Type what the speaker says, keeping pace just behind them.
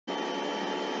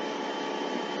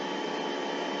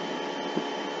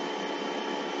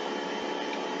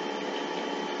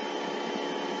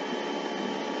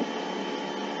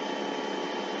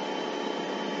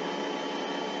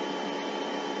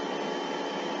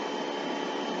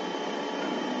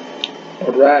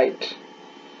Alright,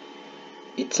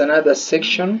 it's another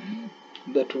section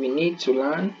that we need to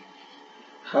learn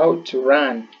how to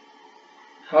run,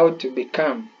 how to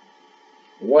become,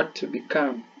 what to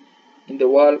become in the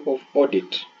world of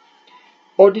audit.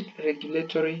 Audit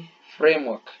regulatory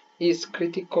framework is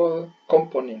critical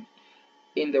component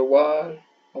in the world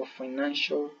of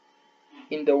financial,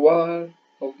 in the world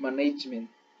of management,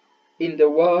 in the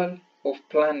world of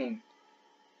planning.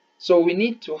 So we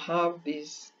need to have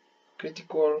this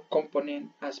critical component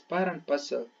as part and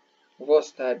parcel of our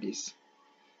studies.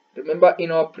 Remember, in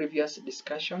our previous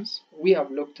discussions, we have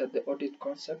looked at the audit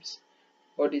concepts,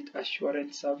 audit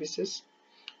assurance services.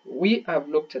 We have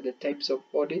looked at the types of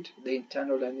audit, the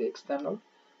internal and the external,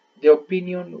 the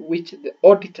opinion which the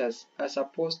auditors are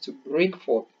supposed to bring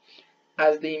forth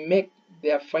as they make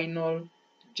their final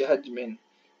judgment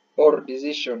or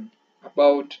decision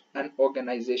about an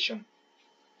organization.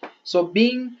 So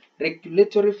being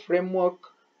regulatory framework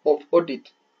of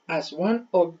audit as one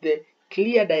of the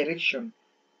clear direction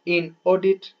in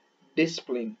audit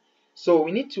discipline. So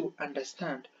we need to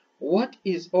understand what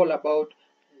is all about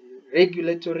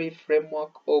regulatory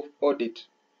framework of audit.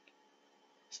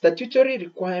 Statutory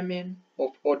requirement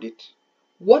of audit.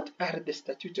 What are the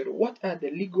statutory, what are the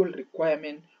legal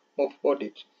requirements of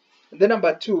audit? And then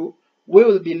number two, we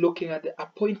will be looking at the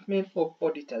appointment of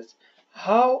auditors.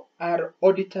 How are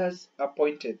auditors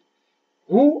appointed?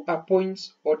 Who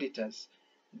appoints auditors?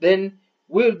 Then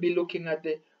we will be looking at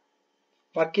the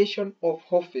vacation of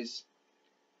office.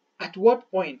 At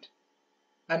what point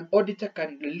an auditor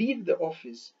can leave the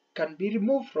office, can be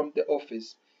removed from the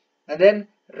office? And then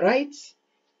rights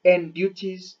and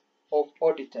duties of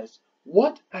auditors.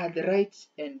 What are the rights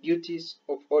and duties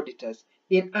of auditors?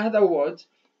 In other words,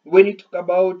 when you talk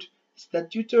about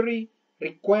statutory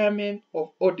requirement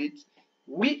of audit,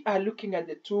 we are looking at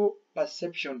the two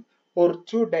perception or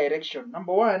two direction.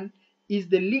 Number one is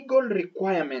the legal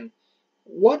requirement.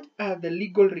 What are the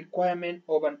legal requirements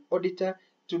of an auditor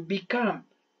to become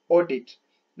audit?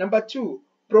 Number two,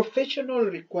 professional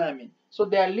requirement. So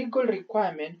there are legal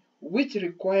requirements which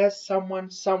requires someone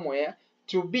somewhere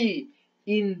to be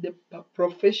in the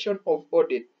profession of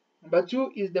audit. Number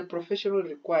two is the professional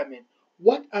requirement.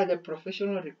 What are the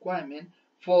professional requirements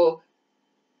for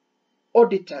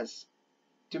auditors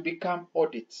to become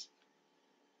audits?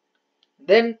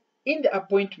 Then in the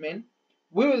appointment,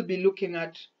 we will be looking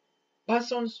at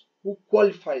persons who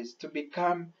qualifies to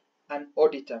become an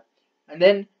auditor. And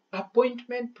then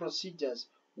appointment procedures.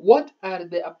 What are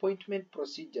the appointment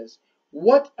procedures?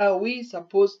 What are we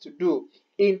supposed to do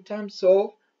in terms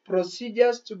of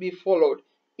procedures to be followed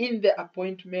in the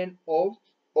appointment of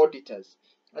auditors?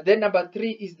 And then number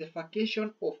three is the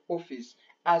vacation of office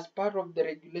as part of the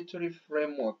regulatory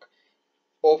framework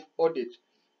of audit.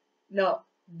 Now,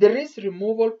 there is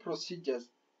removal procedures,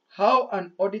 how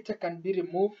an auditor can be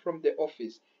removed from the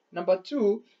office. Number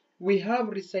two, we have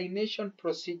resignation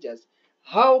procedures.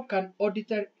 How can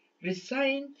auditor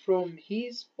resign from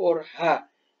his or her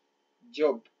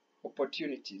job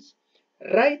opportunities?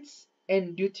 Rights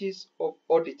and duties of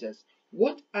auditors.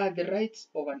 What are the rights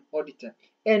of an auditor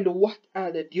and what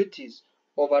are the duties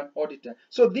of an auditor?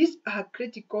 So these are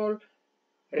critical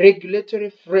regulatory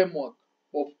framework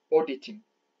of auditing.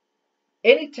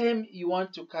 Anytime you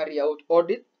want to carry out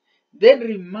audit, then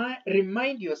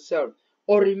remind yourself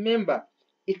or remember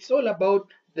it's all about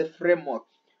the framework.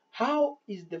 How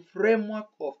is the framework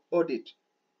of audit?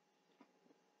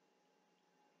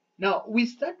 Now we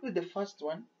start with the first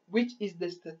one, which is the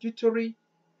statutory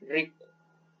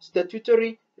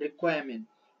requirement.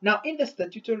 Now in the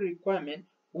statutory requirement,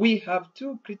 we have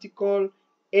two critical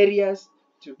areas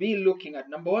to be looking at.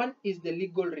 Number one is the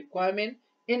legal requirement,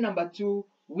 and number two,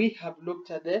 we have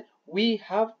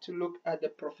to look at the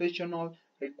professional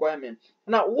requirement.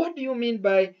 Now, what do you mean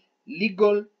by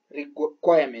legal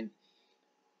requirement?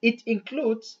 It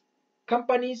includes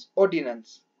company's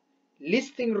ordinance,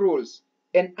 listing rules,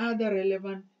 and other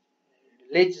relevant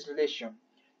legislation.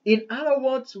 In other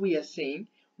words, we are saying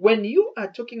when you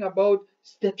are talking about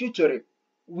statutory,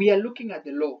 we are looking at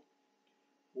the law.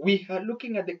 We are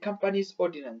looking at the company's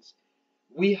ordinance.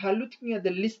 We are looking at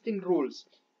the listing rules.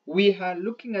 We are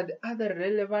looking at the other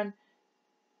relevant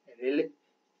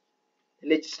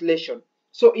legislation.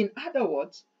 So in other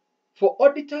words, for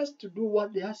auditors to do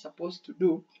what they are supposed to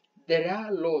do, there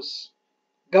are laws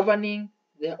governing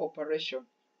their operation,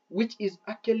 which is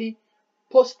actually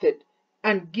posted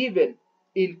and given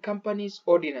in company's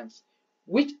ordinance,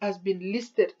 which has been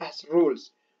listed as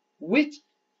rules, which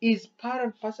is part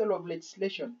and parcel of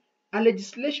legislation. A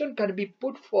legislation can be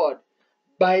put forward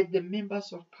by the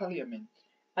members of parliament,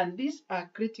 and these are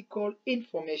critical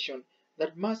information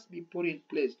that must be put in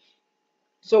place.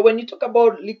 So when you talk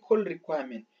about legal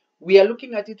requirement, we are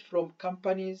looking at it from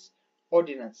companies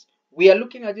ordinance. We are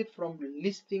looking at it from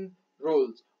listing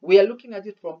rules. We are looking at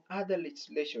it from other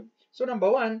legislation. So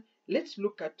number one, let's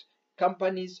look at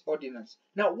companies ordinance.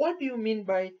 Now, what do you mean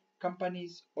by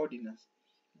companies ordinance?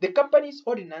 The companies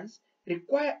ordinance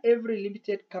require every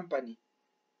limited company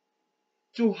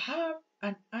to have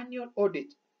an annual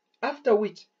audit, after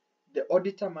which the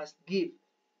auditor must give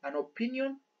an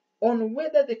opinion on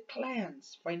whether the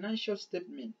client's financial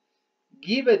statement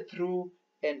give a true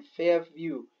and fair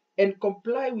view and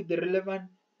comply with the relevant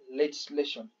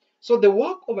legislation. So the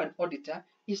work of an auditor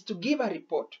is to give a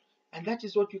report, and that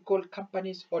is what we call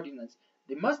company's ordinance.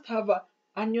 They must have an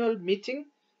annual meeting,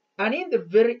 and in the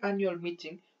very annual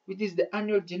meeting, which is the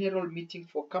annual general meeting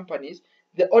for companies,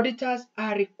 the auditors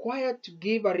are required to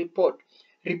give a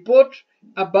report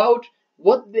about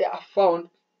what they have found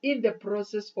in the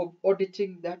process of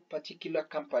auditing that particular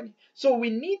company. So we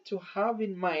need to have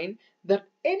in mind that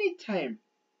anytime,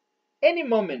 any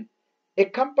moment, a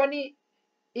company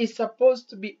is supposed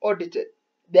to be audited,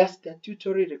 there are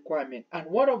statutory requirements, and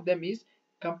one of them is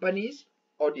company's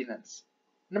ordinance.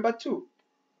 Number two,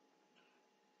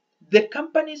 the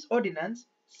company's ordinance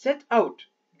set out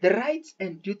the rights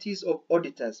and duties of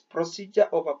auditors, procedure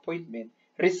of appointment,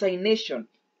 resignation,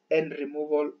 and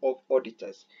removal of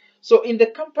auditors. So in the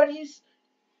companies,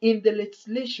 in the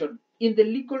legislation, in the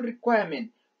legal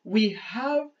requirement, we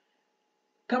have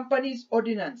companies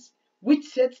ordinance, which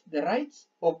sets the rights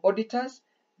of auditors,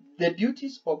 the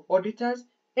duties of auditors,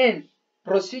 and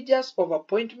procedures of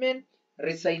appointment,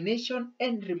 resignation,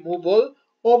 and removal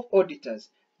of auditors.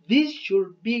 This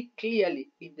should be clearly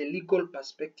in the legal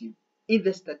perspective, in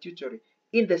the statutory,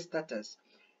 in the status.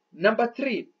 Number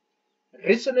three,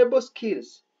 reasonable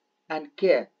skills and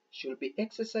care should be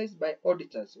exercised by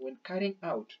auditors when carrying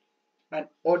out an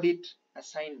audit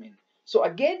assignment. So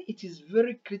again, it is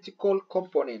very critical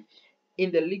component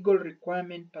in the legal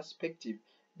requirement perspective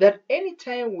that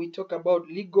anytime we talk about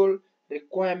legal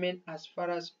requirement as far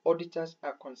as auditors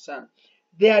are concerned,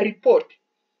 their report,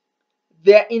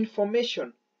 their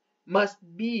information must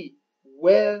be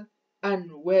well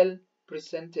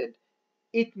presented.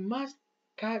 It must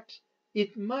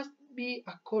it must be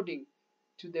according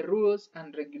to the rules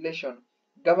and regulation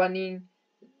governing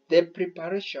the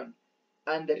preparation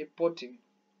and the reporting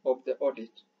of the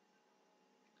audit.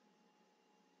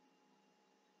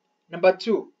 Number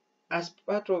two, as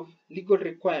part of legal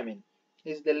requirement,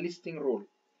 is the listing rule.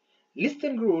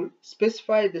 Listing rule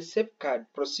specifies the safeguard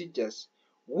procedures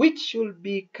which should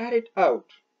be carried out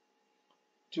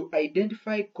to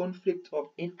identify conflict of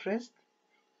interest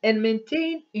and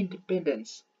maintain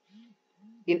independence.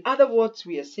 In other words,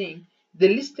 we are saying the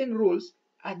listing rules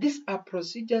these are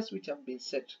procedures which have been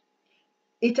set.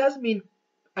 It has been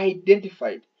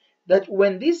identified that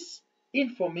when this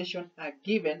information are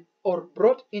given or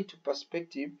brought into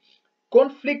perspective,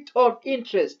 conflict of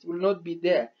interest will not be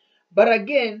there. But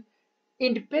again,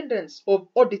 independence of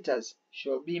auditors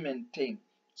shall be maintained.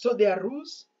 So there are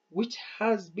rules which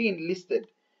has been listed,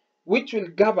 which will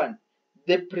govern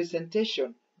the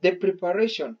presentation, the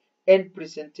preparation, and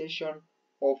presentation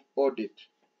of audit.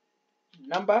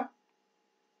 Number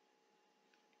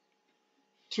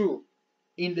two,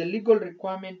 in the legal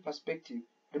requirement perspective.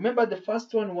 Remember, the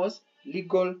first one was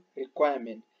legal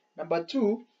requirement. Number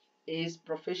two is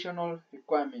professional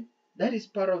requirement. That is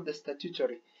part of the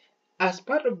statutory. As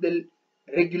part of the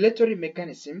regulatory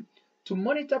mechanism to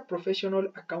monitor professional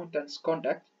accountants'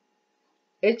 conduct,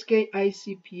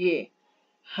 HKICPA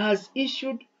has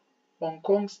issued Hong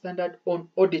Kong Standard on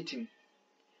Auditing,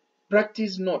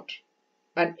 Practice Note,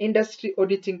 an industry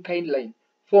auditing guideline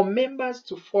for members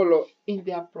to follow in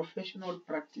their professional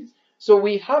practice. So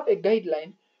we have a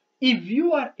guideline. If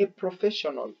you are a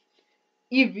professional,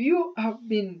 if you have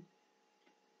been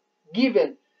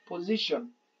given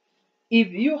position,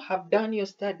 if you have done your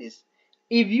studies,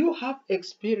 if you have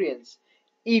experience,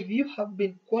 if you have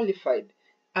been qualified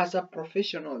as a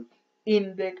professional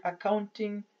in the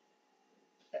accounting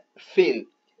field,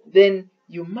 then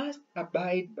you must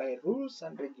abide by rules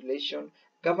and regulations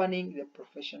governing the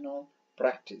professional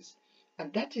practice.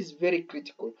 And that is very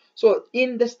critical. So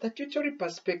in the statutory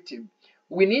perspective,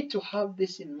 we need to have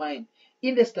this in mind.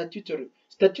 In the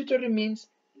statutory means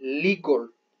legal,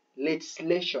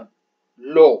 legislation,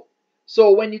 law.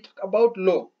 So when you talk about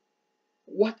law,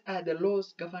 what are the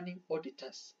laws governing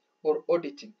auditors or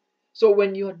auditing? So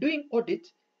when you are doing audit,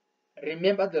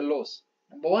 remember the laws.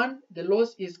 Number one, the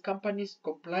laws is companies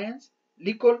compliance,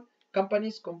 legal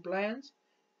companies compliance,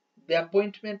 the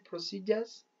appointment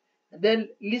procedures. And then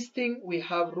listing, we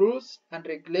have rules and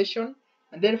regulation.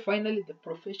 And then finally, the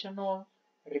professional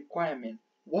requirement.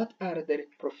 What are the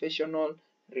professional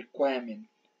requirements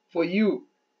for you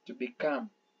to become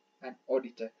an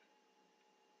auditor?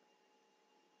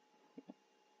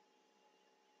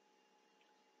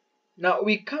 Now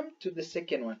we come to the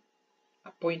second one,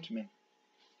 appointment.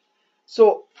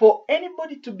 So for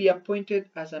anybody to be appointed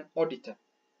as an auditor,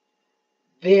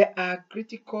 there are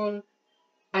critical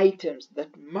items that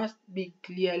must be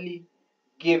clearly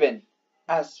given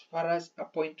as far as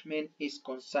appointment is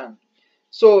concerned.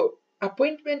 So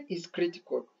appointment is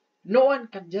critical. No one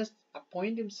can just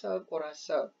appoint himself or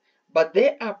herself, but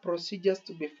there are procedures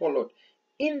to be followed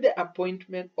in the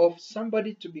appointment of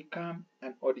somebody to become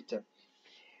an auditor.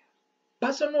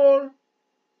 Person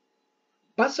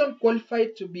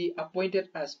qualified to be appointed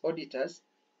as auditors.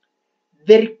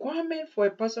 The requirement for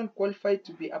a person qualified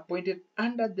to be appointed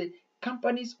under the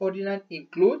company's ordinance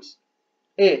includes: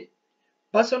 A.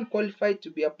 Person qualified to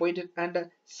be appointed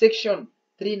under Section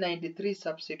 393,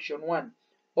 subsection 1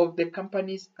 of the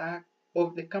Companies Act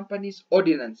of the Company's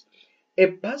Ordinance. A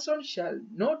person shall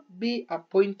not be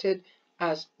appointed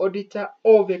as auditor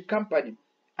of a company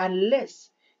unless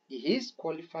he is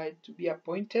qualified to be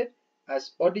appointed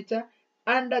as auditor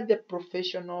under the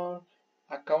Professional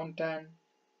Accountant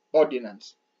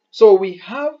Ordinance. So we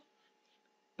have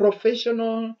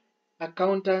Professional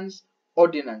Accountants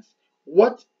Ordinance.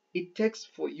 What it takes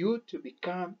for you to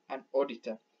become an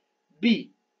auditor.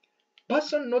 B.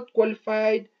 Person not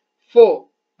qualified for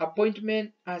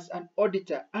appointment as an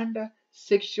auditor under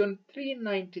Section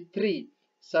 393,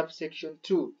 subsection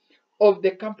 2 of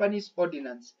the Company's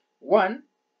Ordinance. 1.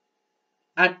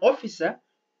 An officer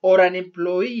or an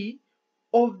employee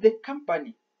of the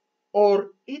company or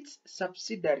its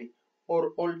subsidiary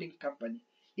or holding company.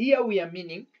 Here we are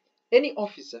meaning any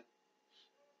officer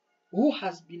who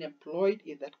has been employed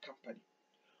in that company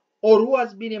or who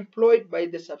has been employed by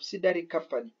the subsidiary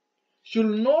company should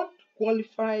not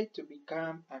qualify to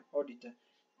become an auditor.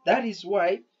 That is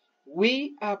why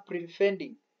we are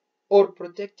preventing or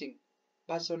protecting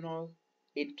personal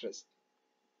interest.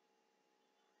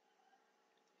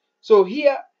 So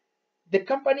here the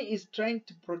company is trying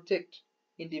to protect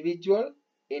individual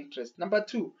interest. Number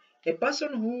 2, a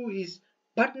person who is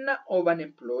partner of an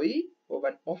employee, of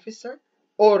an officer,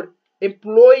 or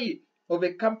employee of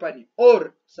a company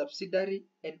or subsidiary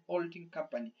and holding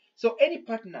company. So any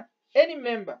partner, any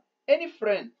member, any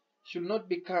friend should not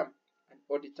become an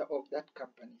auditor of that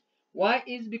company. Why?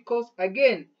 Is because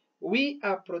again we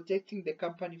are protecting the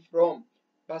company from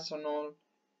personal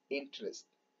interest.